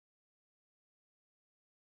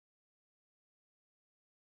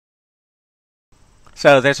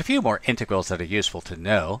So there's a few more integrals that are useful to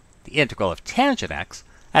know, the integral of tangent x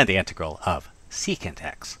and the integral of secant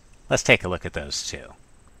x. Let's take a look at those two.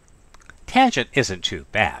 Tangent isn't too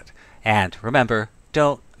bad, and remember,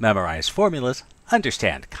 don't memorize formulas,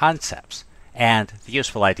 understand concepts. And the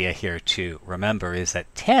useful idea here to remember is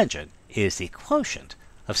that tangent is the quotient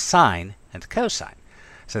of sine and cosine.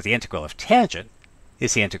 So the integral of tangent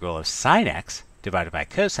is the integral of sine x divided by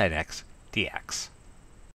cosine x dx.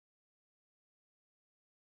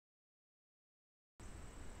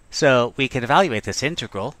 So we can evaluate this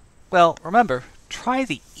integral. Well, remember, try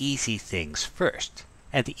the easy things first.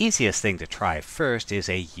 And the easiest thing to try first is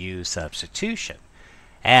a u substitution.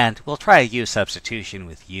 And we'll try a u substitution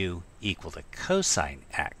with u equal to cosine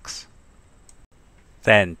x.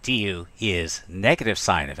 Then du is negative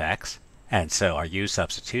sine of x, and so our u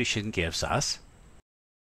substitution gives us,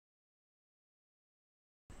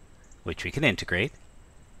 which we can integrate,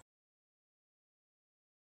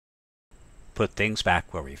 put things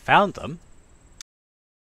back where we found them,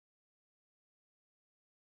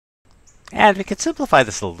 and we can simplify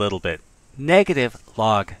this a little bit. Negative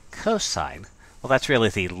log cosine, well, that's really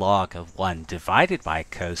the log of 1 divided by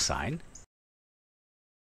cosine.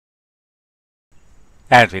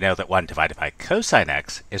 And we know that 1 divided by cosine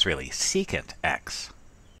x is really secant x.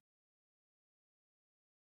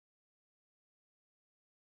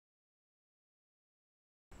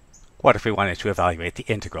 What if we wanted to evaluate the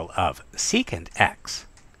integral of secant x?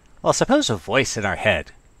 Well, suppose a voice in our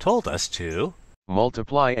head told us to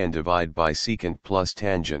multiply and divide by secant plus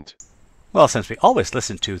tangent. Well, since we always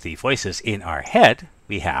listen to the voices in our head,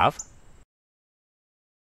 we have,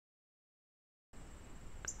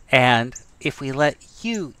 and if we let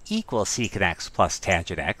u equal secant x plus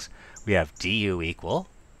tangent x, we have du equal,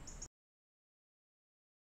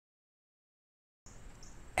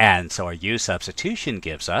 and so our u substitution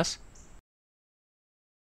gives us,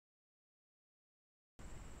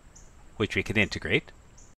 which we can integrate,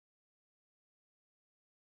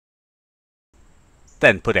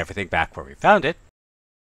 then put everything back where we found it.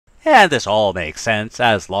 And this all makes sense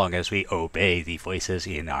as long as we obey the voices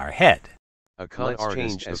in our head. A con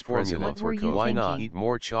artist as formula for why not eat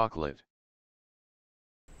more chocolate?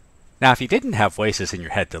 Now, if you didn't have voices in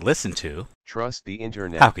your head to listen to, trust the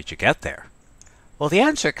internet. How could you get there? Well, the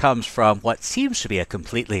answer comes from what seems to be a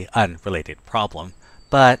completely unrelated problem,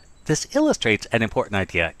 but this illustrates an important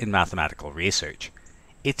idea in mathematical research.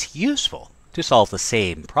 It's useful to solve the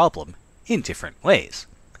same problem in different ways.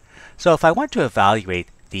 So if I want to evaluate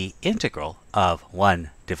the integral of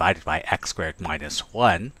 1 divided by x squared minus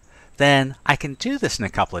 1, then I can do this in a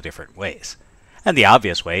couple of different ways. And the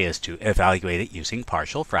obvious way is to evaluate it using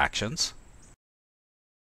partial fractions.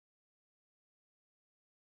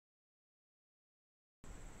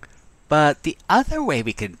 But the other way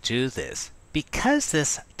we can do this, because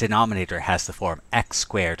this denominator has the form x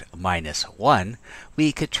squared minus 1,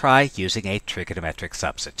 we could try using a trigonometric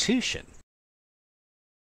substitution.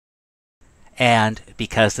 And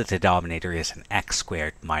because the denominator is an x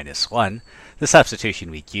squared minus 1, the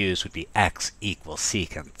substitution we'd use would be x equals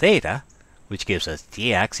secant theta, which gives us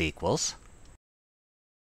dx equals,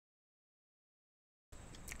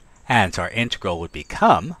 and so our integral would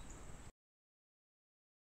become,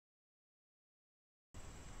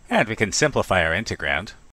 and we can simplify our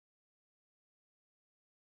integrand,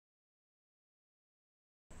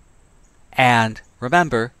 and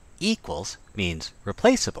remember, equals means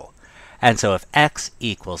replaceable. And so if x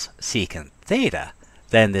equals secant theta,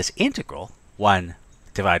 then this integral, 1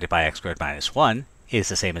 divided by x squared minus 1, is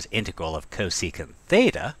the same as integral of cosecant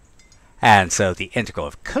theta. And so the integral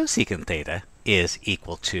of cosecant theta is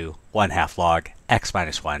equal to 1/2 log x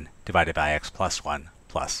minus 1 divided by x plus 1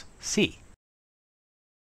 plus c.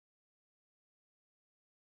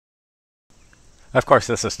 Of course,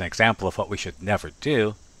 this is an example of what we should never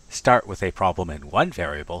do. Start with a problem in one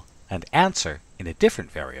variable and answer in a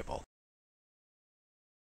different variable.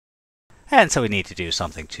 And so we need to do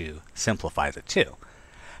something to simplify the two.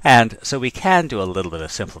 And so we can do a little bit of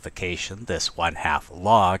simplification. This 1/2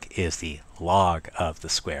 log is the log of the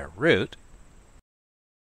square root.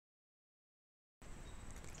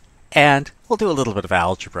 And we'll do a little bit of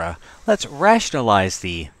algebra. Let's rationalize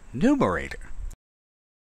the numerator.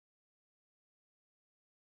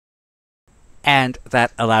 And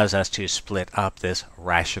that allows us to split up this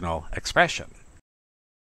rational expression.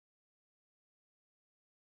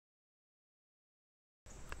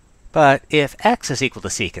 But if x is equal to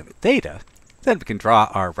secant theta, then we can draw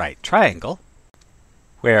our right triangle,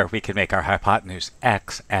 where we can make our hypotenuse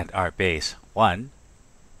x and our base 1.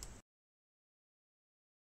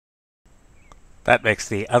 That makes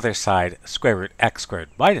the other side square root x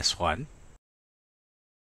squared minus 1.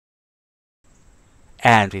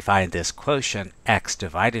 and we find this quotient x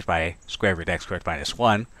divided by square root x squared minus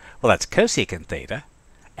 1, well, that's cosecant theta,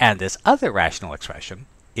 and this other rational expression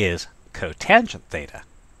is cotangent theta.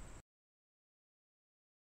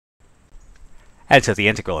 And so the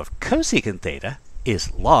integral of cosecant theta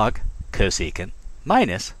is log cosecant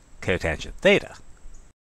minus cotangent theta.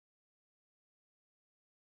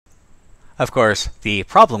 Of course, the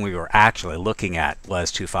problem we were actually looking at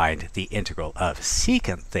was to find the integral of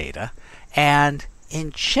secant theta, and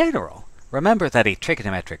in general, remember that a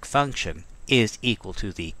trigonometric function is equal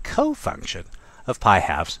to the cofunction of pi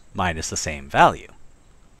halves minus the same value.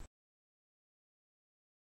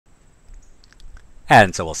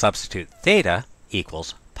 And so we'll substitute theta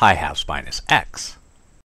equals pi halves minus x.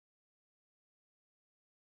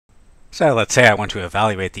 So let's say I want to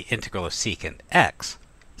evaluate the integral of secant x.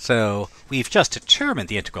 So we've just determined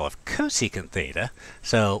the integral of cosecant theta,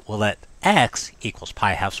 so we'll let x equals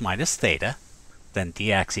pi halves minus theta, then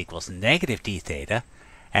dx equals negative d theta,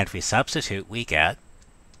 and if we substitute, we get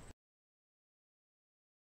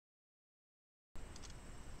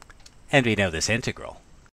and we know this integral.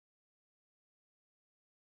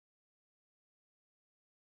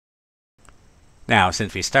 Now,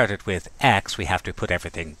 since we started with x, we have to put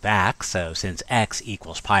everything back, so since x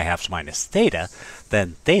equals pi halves minus theta,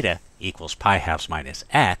 then theta equals pi halves minus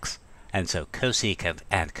x, and so cosecant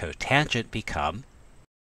and cotangent become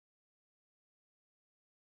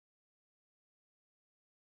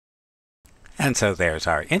and so there's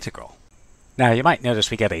our integral. Now you might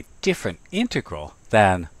notice we get a different integral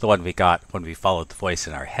than the one we got when we followed the voice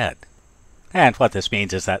in our head. And what this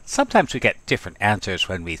means is that sometimes we get different answers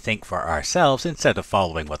when we think for ourselves instead of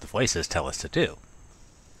following what the voices tell us to do.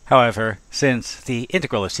 However, since the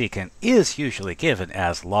integral of secant is usually given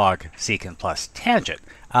as log secant plus tangent,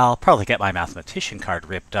 I'll probably get my mathematician card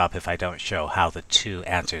ripped up if I don't show how the two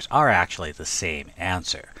answers are actually the same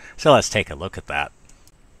answer. So let's take a look at that.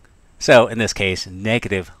 So in this case,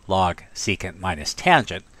 negative log secant minus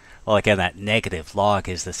tangent. Well, again, that negative log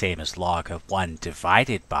is the same as log of 1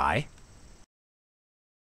 divided by.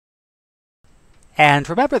 And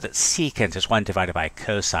remember that secant is 1 divided by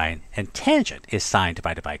cosine, and tangent is sine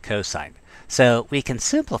divided by cosine. So we can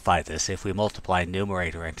simplify this if we multiply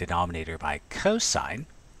numerator and denominator by cosine,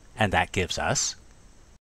 and that gives us.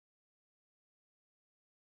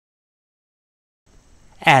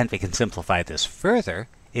 And we can simplify this further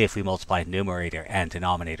if we multiply numerator and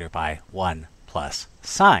denominator by 1 plus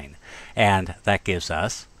sine, and that gives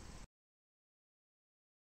us.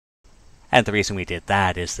 And the reason we did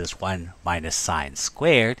that is this 1 minus sine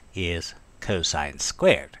squared is cosine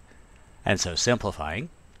squared. And so simplifying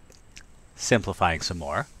some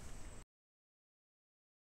more,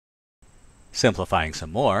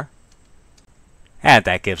 and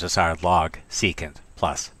that gives us our log secant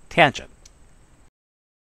plus tangent.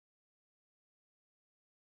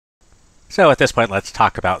 So at this point, let's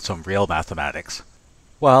talk about some real mathematics.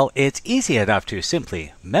 Well, it's easy enough to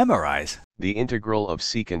simply memorize. The integral of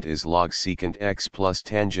secant is log secant x plus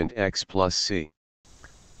tangent x plus c.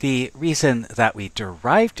 The reason that we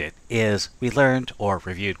derived it is we learned or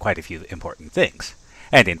reviewed quite a few important things.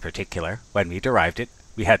 And in particular, when we derived it,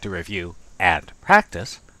 we had to review and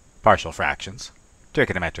practice partial fractions,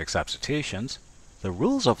 trigonometric substitutions, the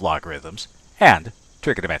rules of logarithms, and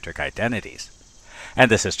trigonometric identities. And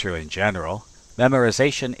this is true in general.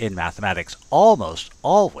 Memorization in mathematics almost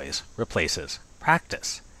always replaces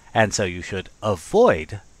practice, and so you should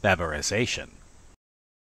avoid memorization.